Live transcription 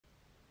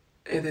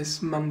It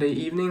is Monday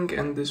evening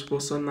and this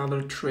was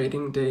another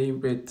trading day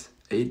with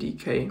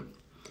ADK.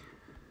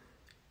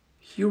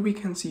 Here we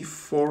can see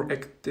 4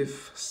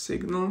 active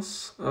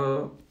signals.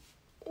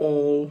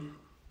 All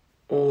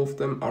of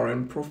them are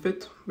in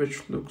profit,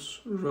 which looks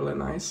really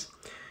nice.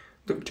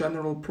 The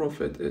general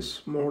profit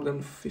is more than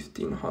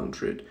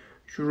 1,500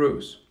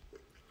 euros.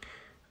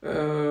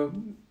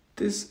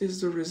 This is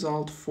the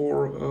result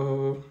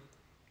for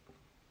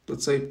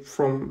let's say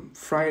from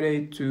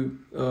Friday to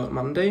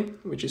Monday,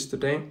 which is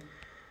today.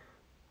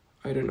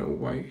 I don't know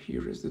why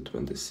here is the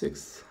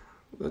 26th.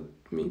 Let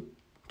me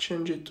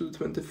change it to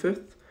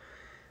 25th.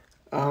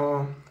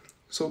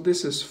 So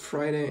this is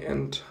Friday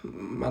and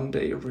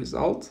Monday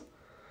result.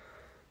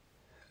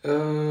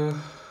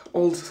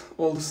 All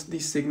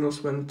these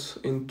signals went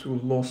into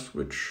loss,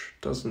 which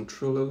doesn't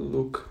really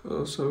look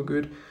so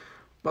good.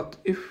 But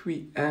if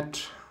we add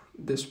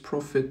this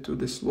profit to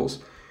this loss,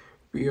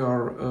 we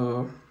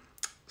are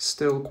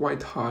still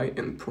quite high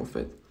in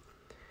profit.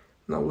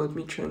 Now let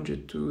me change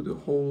it to the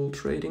whole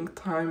trading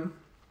time.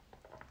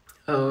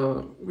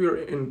 We're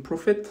in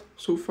profit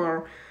so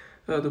far.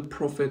 The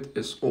profit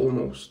is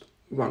almost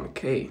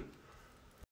 1k.